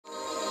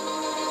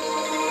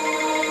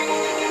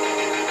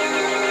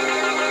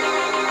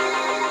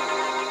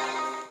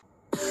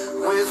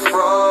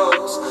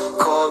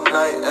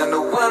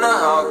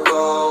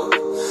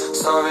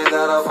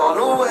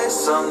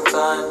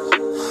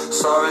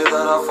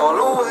fall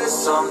away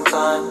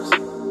sometimes.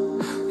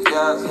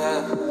 Yeah,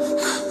 yeah.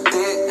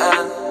 The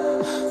end.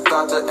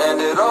 Got to end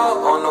it all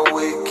on the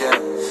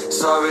weekend.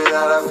 Sorry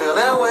that I feel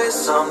that way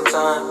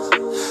sometimes.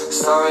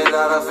 Sorry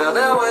that I feel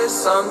that way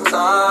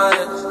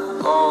sometimes.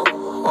 Oh,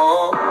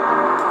 oh,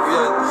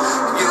 yeah.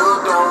 You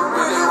don't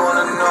really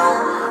wanna know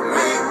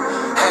me.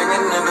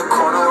 Hanging in the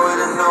corner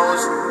with a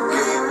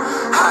nosebleed.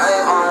 High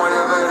on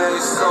whatever they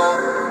sold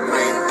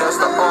me. That's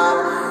the old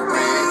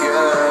me,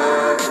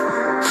 yeah.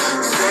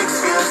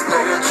 6 years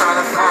later trying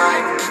to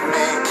find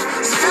me.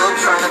 Still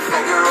trying to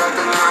figure out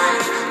the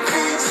line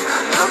piece.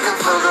 Looking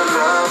for the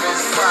love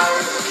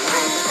inside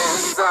me,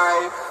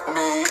 inside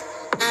me.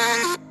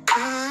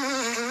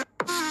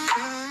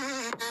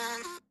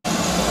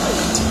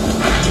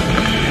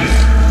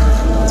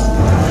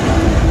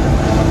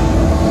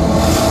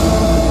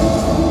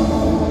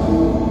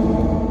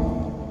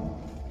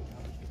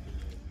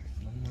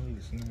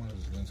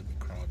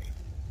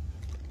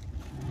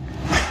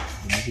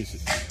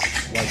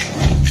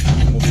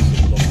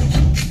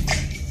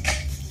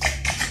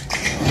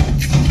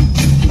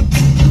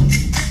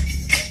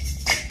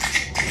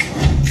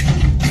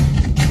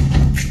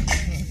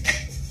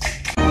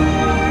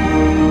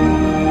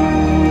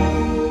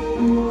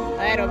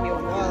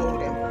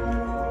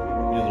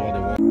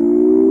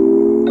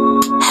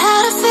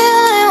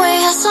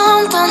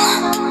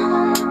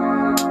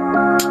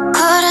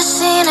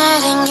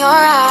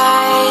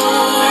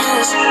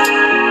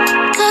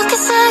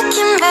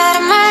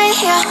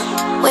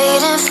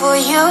 Waiting for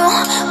you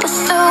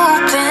with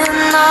open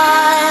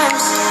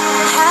arms.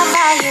 How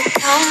about you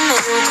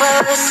coming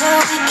closer?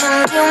 We can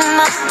do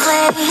my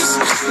place.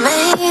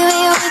 Maybe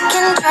we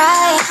can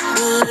try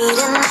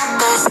meeting up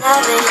by 7.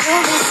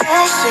 You'll be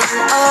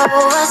saying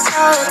over,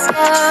 so it's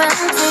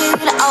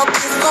guaranteed. I'll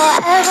be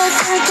forever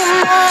thinking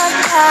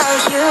about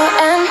you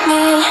and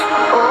me.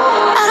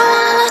 I don't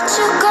wanna let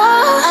you go.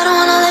 I don't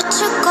wanna let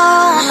you go.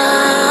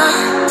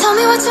 Tell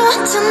me what you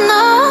want to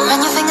know. Run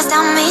your fingers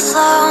down me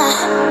slow.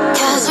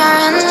 'Cause you're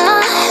in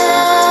my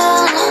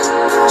head.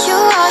 You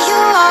are,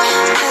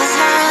 'cause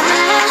you're in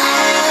my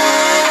head.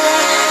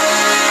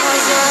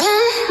 'Cause you're in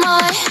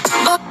my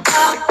what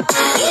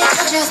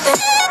you think?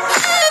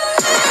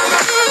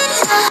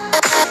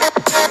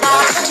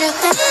 What you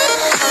think?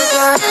 'Cause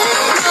you're in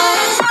my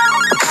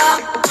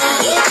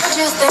what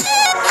you think?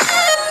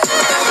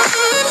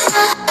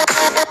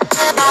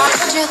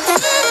 What you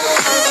think?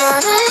 'Cause you're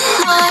in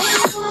my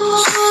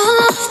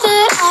love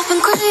that I've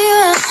been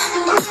craving.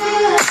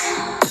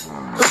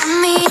 Let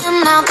me in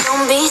now,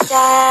 don't be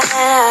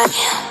sad.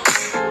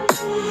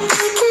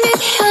 We can be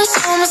a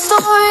summer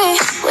story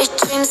with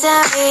dreams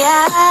and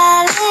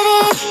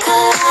reality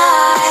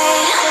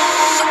collide.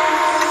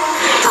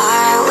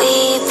 Are we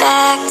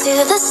back to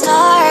the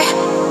start?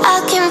 I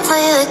can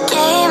play the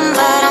game,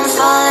 but I'm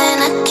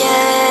falling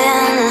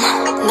again.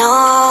 No,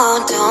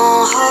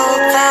 don't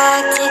hold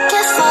back, take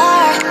it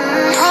far.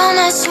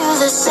 Promise you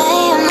the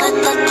same, let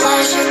the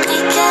pleasure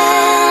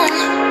begin.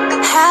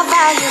 How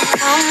about you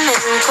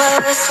coming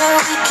closer?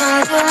 We can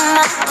do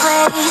my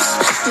place.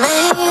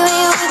 Maybe we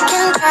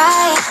can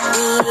try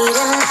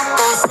meeting up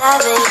by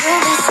 7.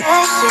 You'll be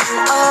saying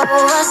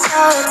over, so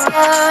it's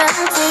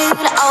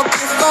guaranteed. I'll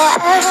be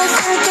forever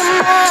thinking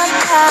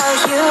about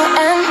you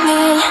and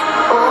me.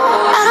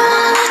 I don't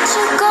wanna let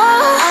you go.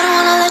 I don't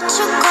wanna let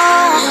you go.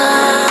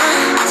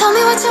 Tell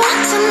me what you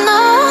want to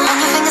know. Run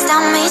your fingers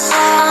down me slow.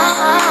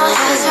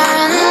 'Cause you're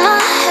in my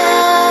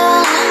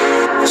head.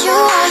 You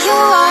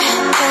are,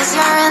 'cause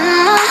you're in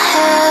my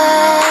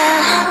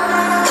head.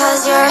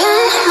 'Cause you're in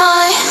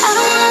my. I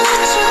don't wanna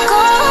let you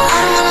go. I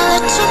don't wanna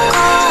let you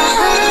go.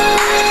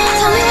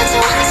 Tell me what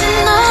you want to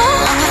know.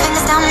 Run your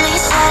fingers down me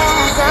slow.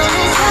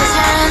 'Cause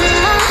you're in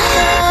my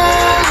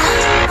head.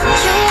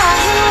 You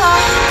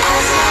are,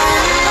 'cause you're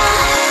in my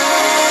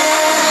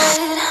head.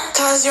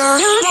 'Cause you're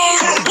in my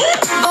head.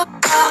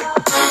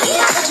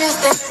 What you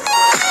think?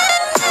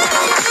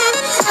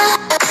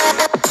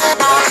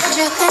 What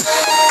you think?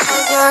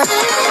 'Cause you're in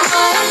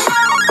my head.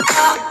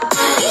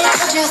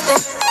 What you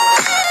think?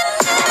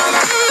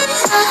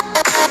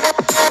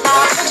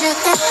 What you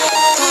think?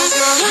 'Cause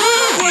you're in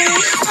my head.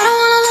 I don't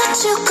wanna let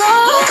you go.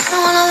 I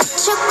don't wanna let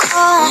you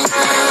go.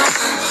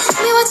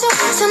 Tell me what you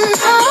want to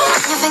know.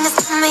 Your fingers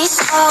on me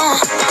slow.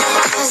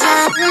 'Cause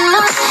you're in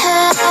my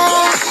head.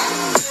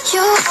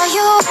 You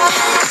are,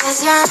 'cause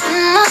you're in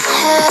my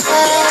head.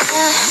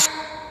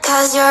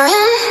 'Cause you're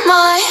in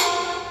my.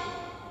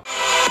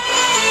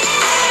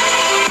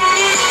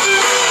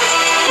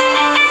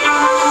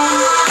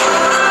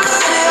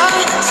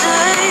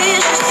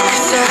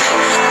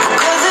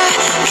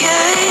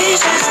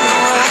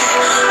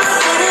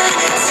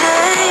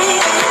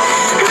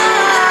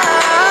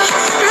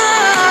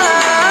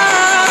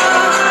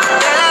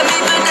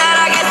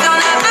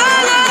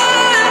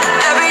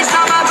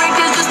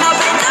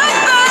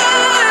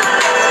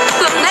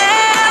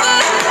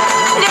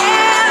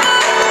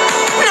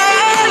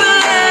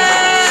 Never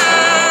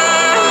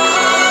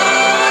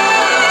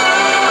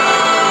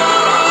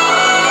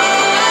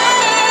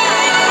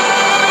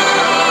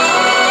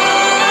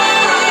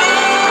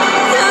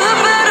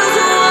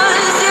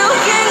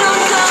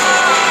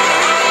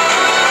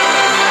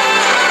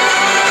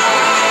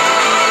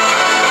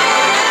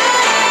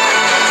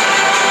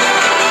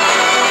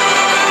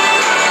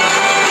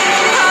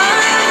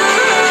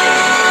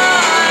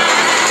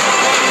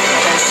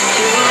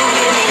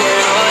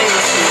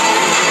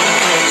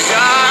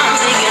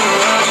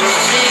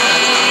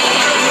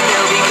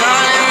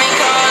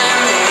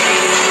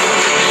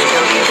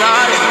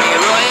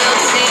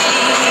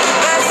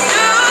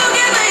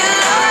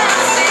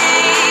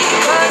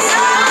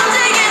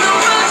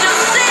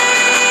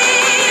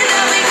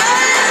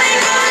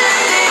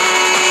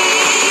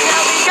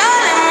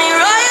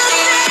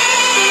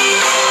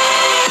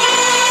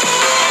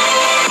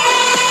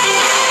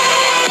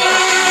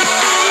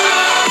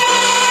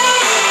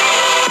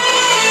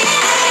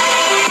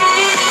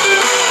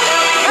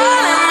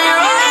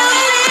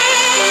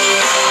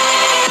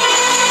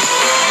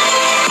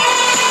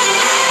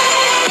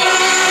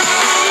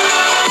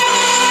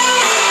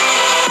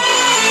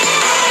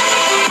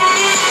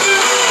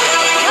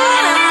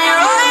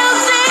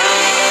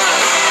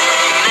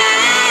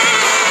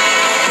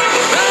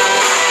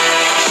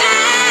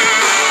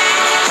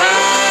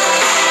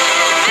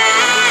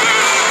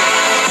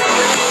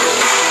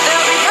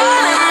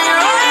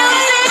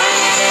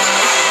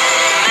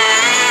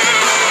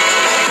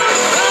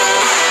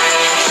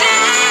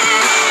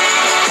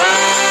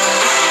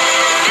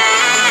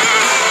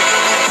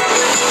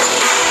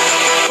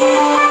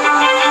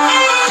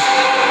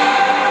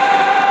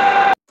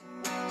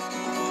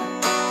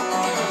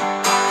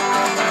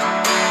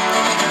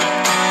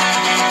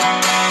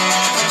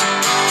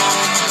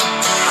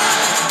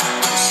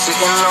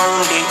Sitting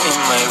lonely in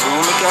my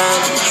room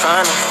again,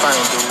 trying to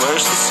find the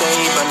words to say,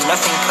 but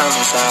nothing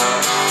comes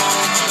out.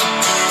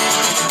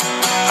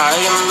 I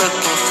am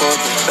looking for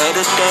the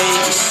better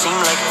days, seem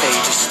like they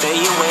just stay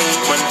away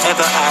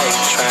whenever I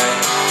try.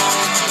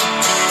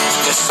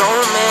 There's so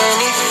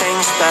many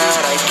things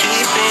that I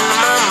keep in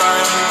my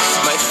mind.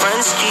 My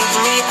friends keep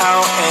me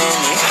out and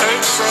it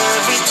hurts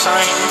every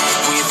time.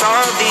 With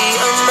all the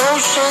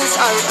emotions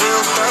I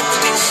built up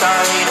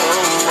inside,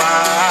 oh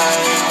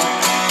why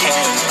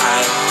can't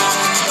I?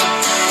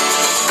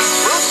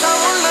 Will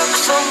someone look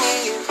for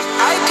me if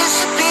I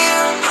disappear?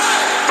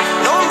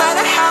 No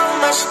matter how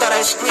much that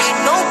I scream,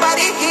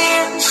 nobody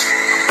hears.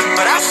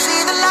 But I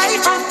see the light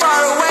from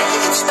far away,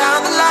 it's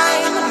down the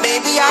line.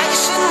 Maybe I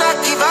should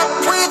not give up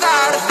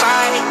without a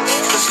fight,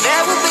 'cause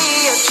there will be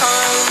a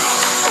time.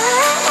 Oh,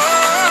 oh, oh,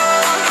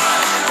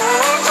 oh,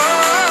 oh,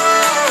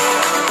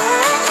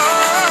 oh,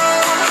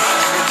 oh.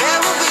 There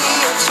will be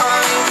a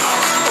time.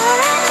 Oh,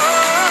 oh,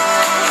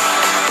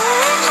 oh, oh,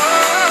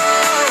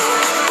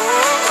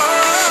 oh,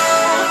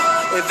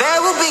 oh.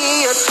 There will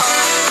be a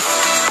time.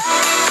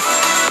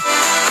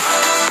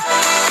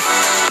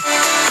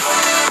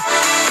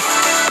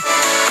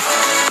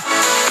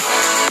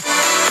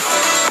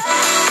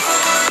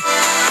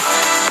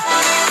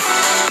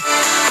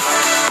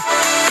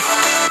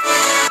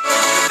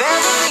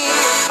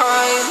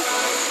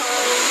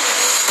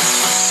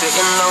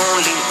 Sitting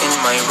lonely in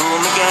my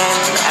room again,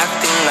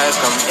 acting like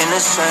I'm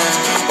innocent.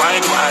 Why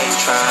do I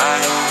try?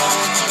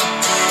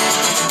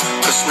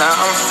 'Cause now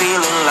I'm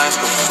feeling like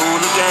a fool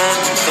again,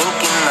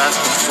 thinking I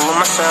can fool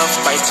myself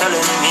by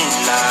telling me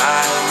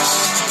lies.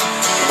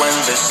 When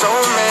there's so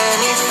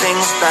many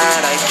things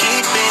that I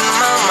keep in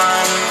my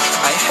mind,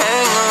 I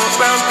hang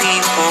around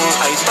people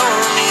I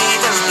don't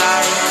even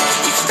like.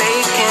 If they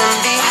can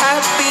be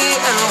happy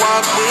and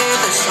walk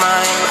with a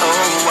smile,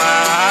 oh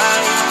why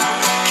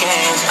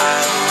can't I?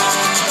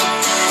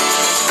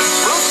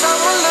 Will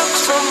someone look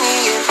for me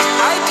if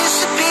I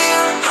disappear?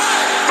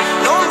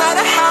 No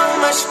matter how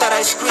much that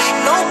I scream,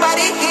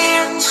 nobody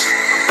hears.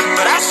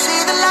 But I see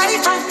the light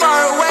from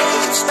far away,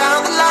 it's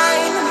down the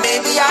line.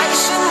 Maybe I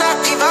should not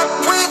give up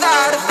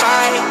without a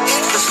fight,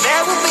 'cause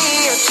there will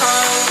be a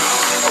time.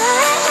 Oh,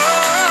 oh, oh,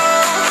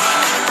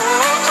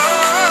 oh, oh,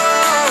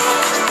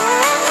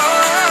 oh,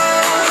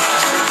 oh.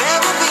 There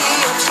will be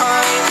a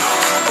time.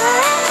 Oh,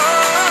 oh, oh,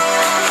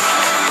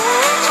 oh,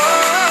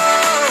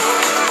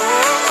 oh,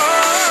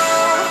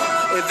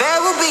 oh. There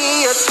will be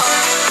a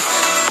time.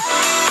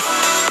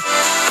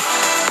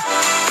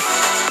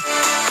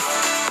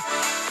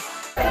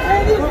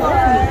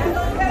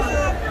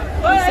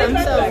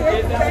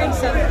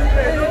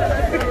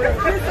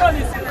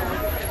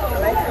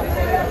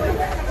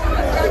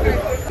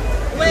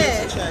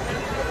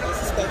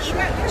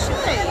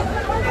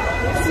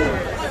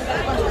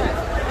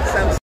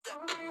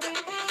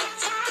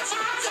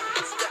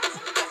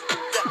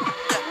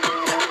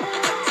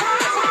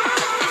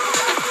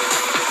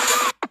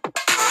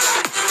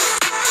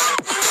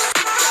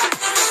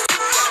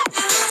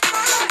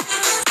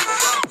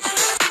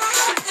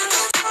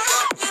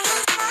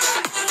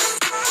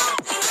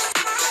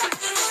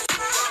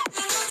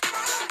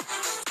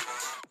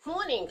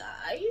 Morning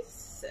guys,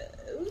 so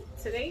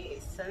today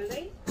is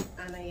Sunday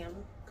and I am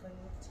going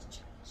to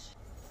church.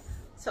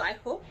 So I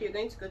hope you're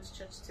going to go to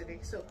church today.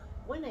 So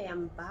when I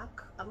am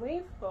back, I'm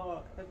going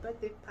for a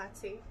birthday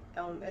party,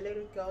 a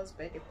little girl's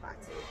birthday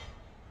party.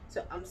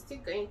 So I'm still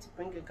going to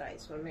bring you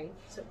guys with me.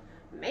 So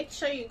make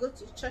sure you go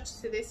to church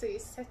today so you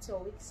set your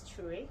week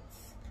straight.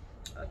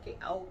 Okay,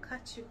 I will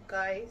catch you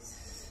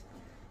guys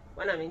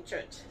when I'm in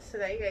church so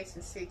that you guys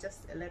can see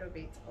just a little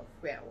bit of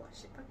where I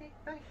worship. Okay,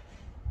 bye.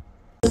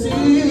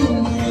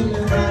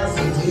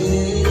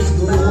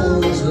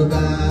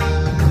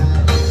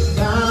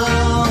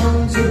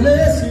 Down to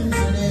blessings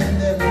and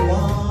end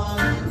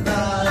everyone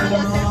by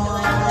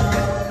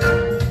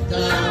one.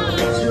 Down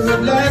to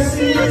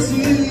blessings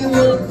he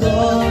will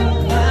go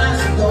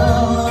past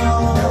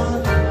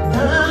gone.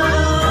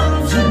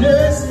 Down to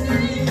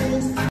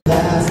blessings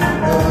that's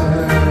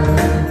done.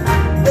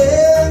 And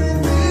it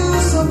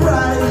will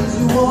surprise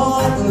you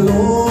all the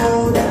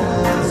Lord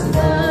has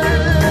done.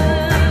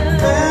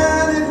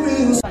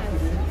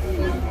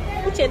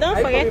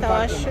 Don't forget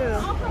our shoe.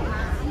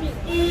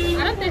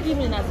 I don't take him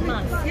in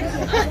advance. I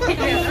don't take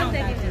him in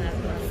advance.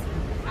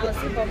 I will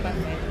see come back.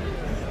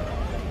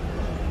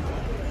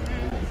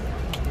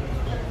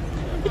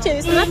 Uche,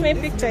 it's not my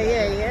picture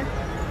here, yeah?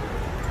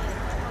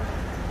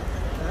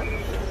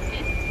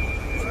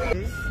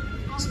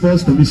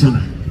 Sports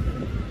Commissioner.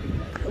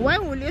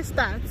 When will you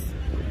start?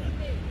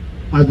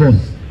 My boss.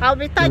 I'll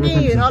be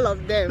tagging you in all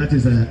of them. That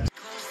is Time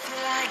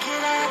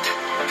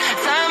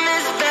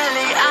is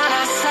barely on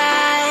our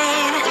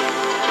side.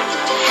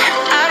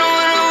 I don't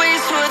wanna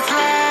waste what's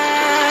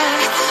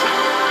left.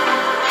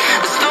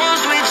 The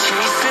storms we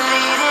chase are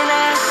leading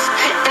us,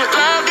 and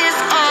love is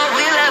all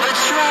we'll ever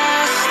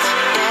trust.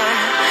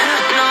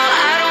 Yeah, no,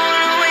 I don't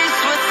wanna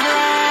waste what's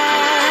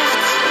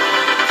left.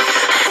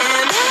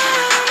 And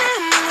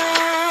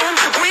on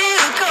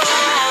we'll go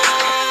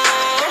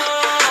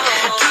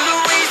through the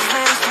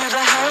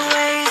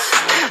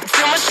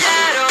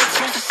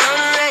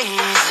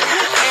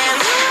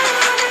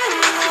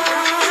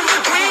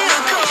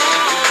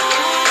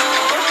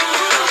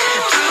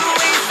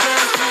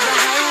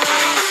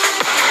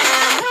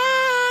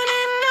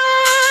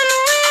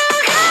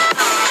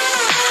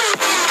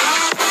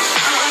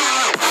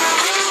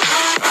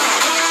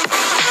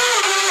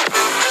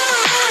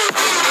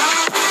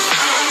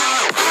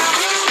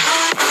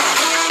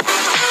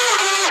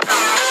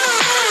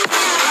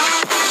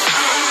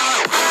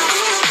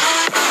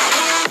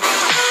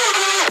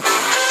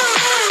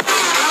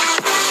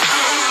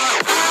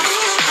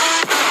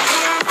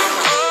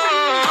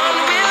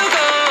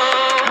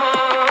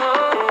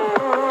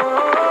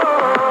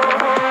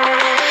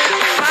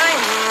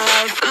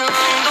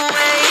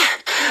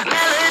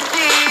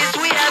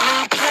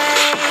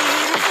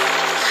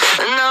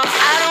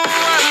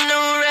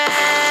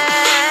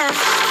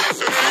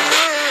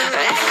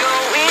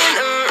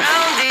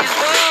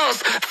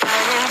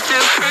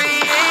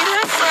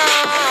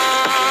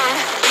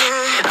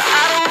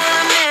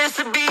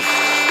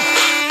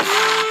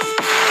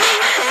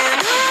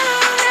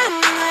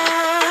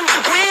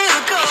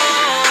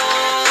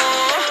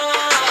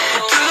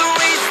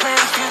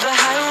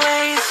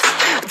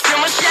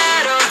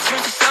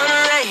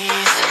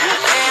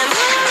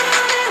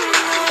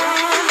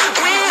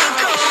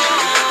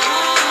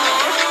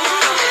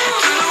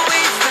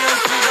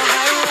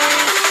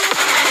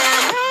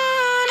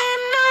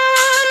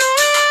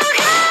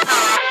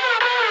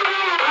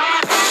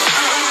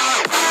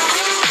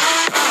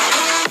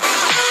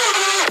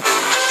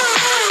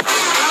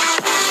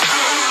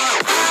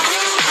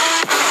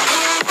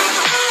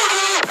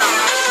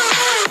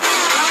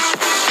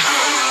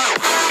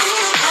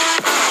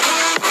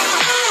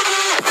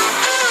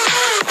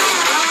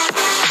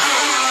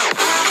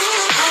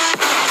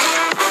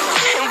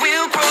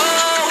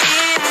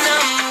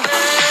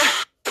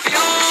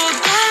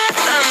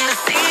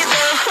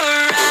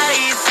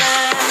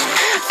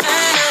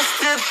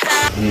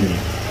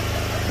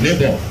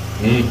Neighbor.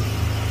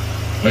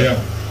 Oh yeah.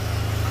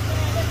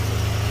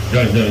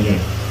 Join.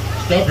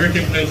 Stop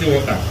drinking plenty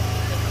water.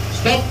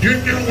 Stop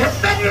drinking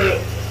water.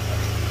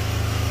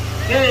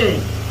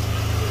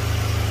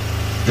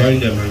 Join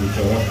them and with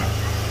your water.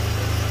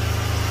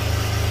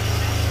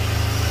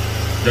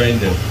 Join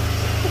them.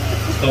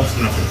 Stop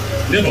snapping.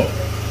 Neighbor.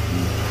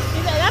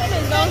 That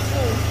place is not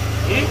full.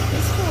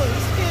 It's full.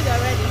 It's filled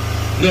already.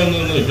 No,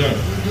 John.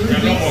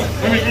 You're not more.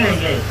 Come on,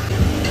 John.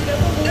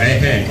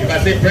 Hey, if I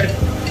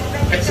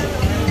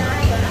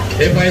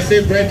say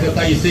bread,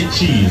 butter, you say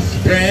cheese.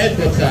 Bread,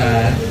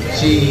 butter,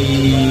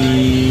 cheese.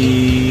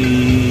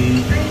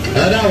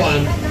 Another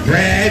one,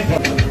 bread,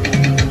 butter.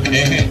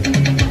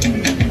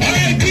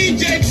 Alright,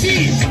 DJ C.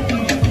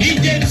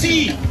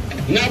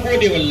 Now go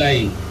they will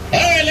lie.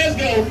 Alright, let's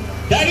go.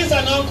 That is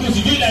an uncle.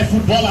 You do like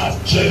footballers.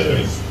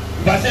 Cheese.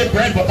 If I say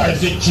bread, butter, you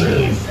say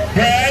cheese.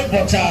 Bread,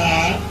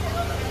 butter.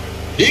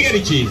 You get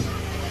the cheese.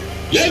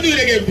 Let's do it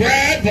again.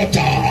 Bread,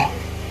 butter.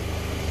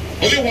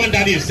 Only one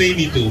daddy is saying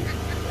it too.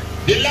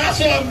 The last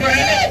one,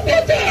 bread,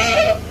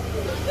 butter.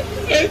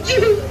 Thank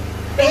you.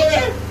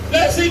 Alright,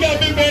 let's sing a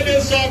big birthday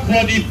song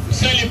for the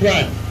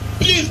celebrant.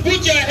 Please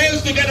put your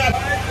hands together.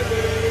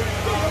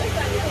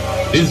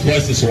 This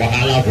voice is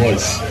Wahala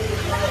voice.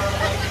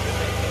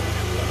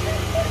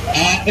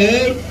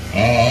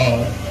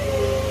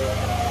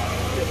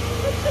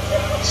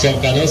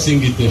 Some cannot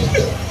sing it too.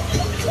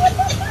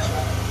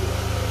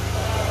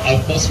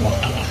 Of course,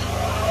 Wahala.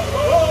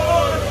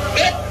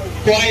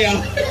 Choir.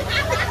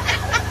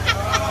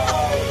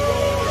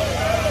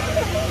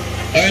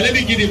 Alright, let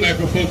me give the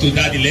microphone to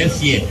Daddy. Let's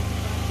hear.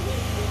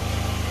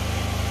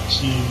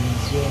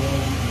 She's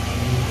on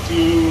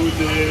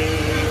today.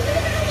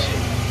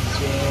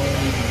 She's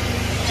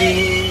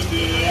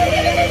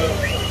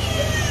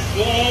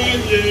on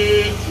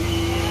today.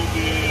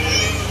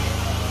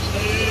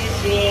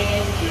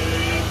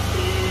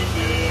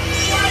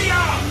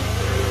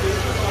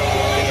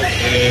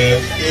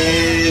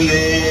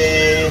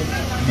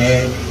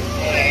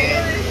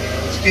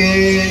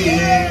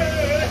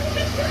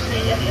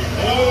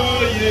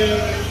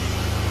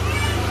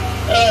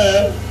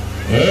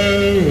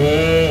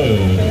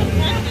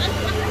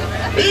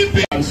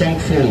 Samsung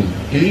phone.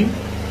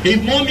 If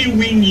mommy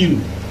win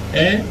you,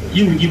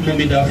 you will give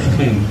mommy that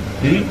phone.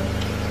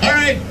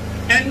 Alright,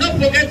 and not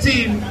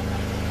forgetting.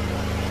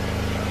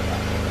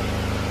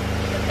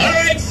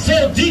 Alright,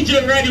 so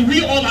DJ ready,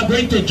 we all are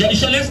going to judge.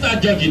 So let's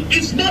start judging.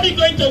 Is mommy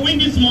going to win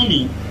this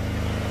mommy?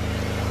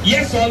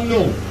 Yes or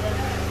no?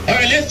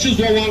 Alright, let's choose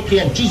one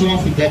club. Choose one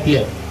football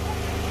club.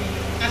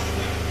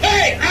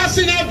 Hey,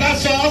 Arsenal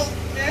versus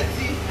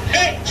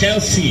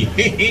Chelsea.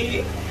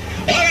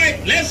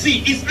 Alright, let's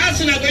see. Is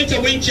Arsenal going to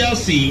win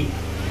Chelsea?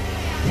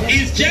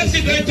 Is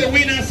Chelsea going to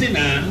win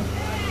Arsenal?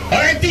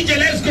 Alright, DJ,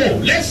 let's go.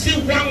 Let's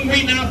see one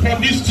winner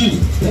from these two.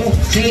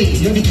 Okay,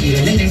 let me get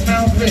a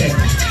little bit.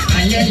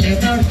 I let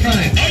them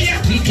fight. Oh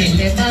yeah. We can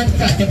let them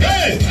fight.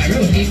 Hey. I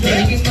really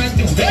bring it back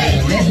to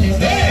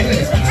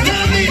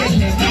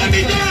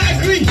Mommy,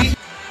 don't agree.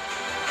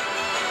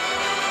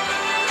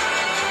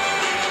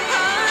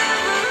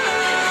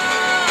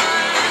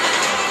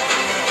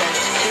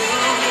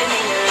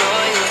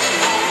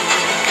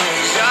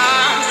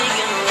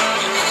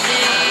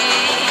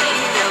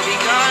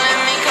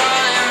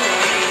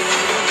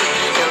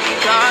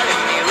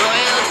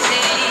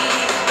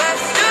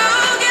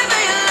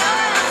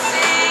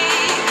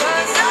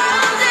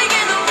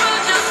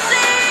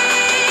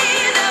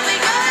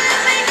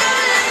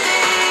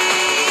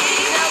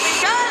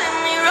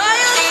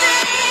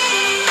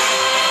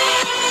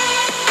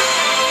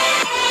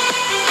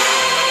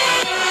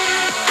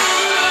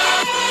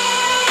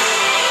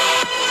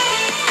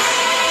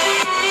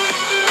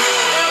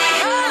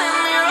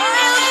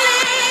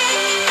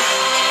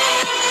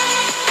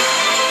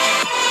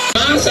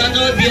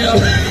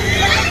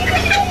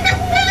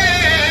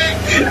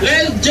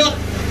 Let's jump.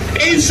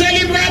 Is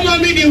Celebrate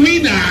Mommy the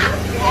winner?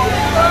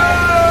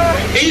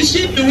 Is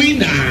she the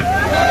winner?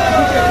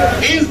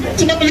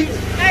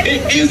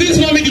 Is this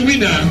mommy the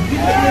winner?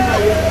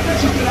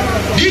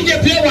 DJ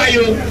play while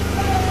you.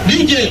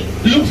 DJ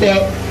look for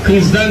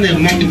Chris Daniel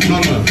mommy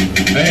mama.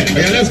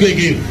 Hey, let's go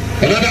again.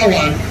 Another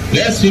one.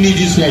 Let's finish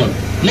this one.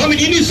 Mommy,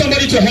 you need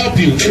somebody to help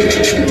you. Feel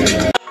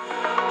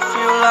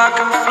like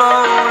I'm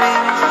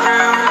floating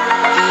through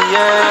the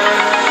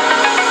air.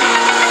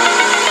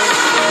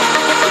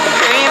 The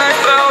pain I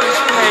felt is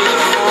paid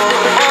for.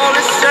 All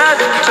is said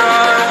and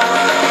done.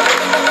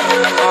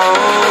 Oh,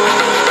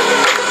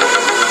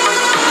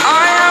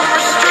 I am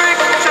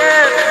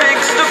restricted,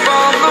 fixed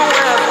upon the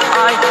web.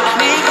 I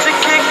need to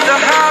kick the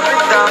habit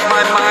that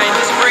my mind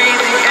is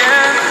breathing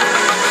in.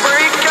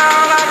 Break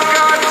out, I've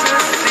got to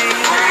see.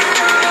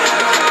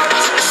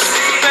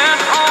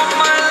 Spent all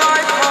my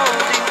life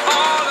holding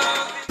all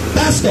of.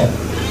 Pastor,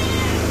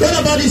 what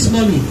about this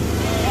money?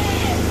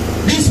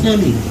 This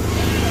money.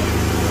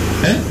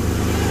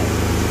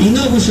 You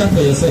know go shop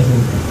for yourself.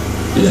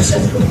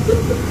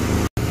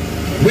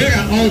 Where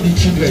are all the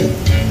children?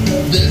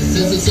 This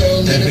is a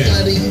song and a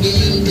fighting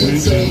game.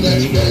 It's so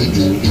much fun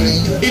to play.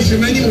 It's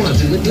remaining one.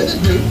 Do it with a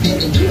group, you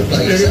can do it by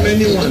The yourself.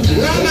 remaining one.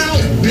 Run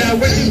out. We are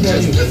waiting for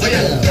you. Oh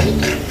yeah.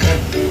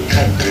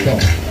 Come.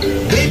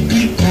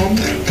 Baby, come.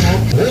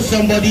 Hold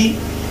somebody.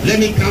 Let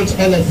me count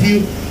all of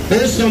you.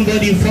 Hold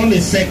somebody from a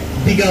sec.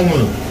 Bigger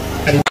one.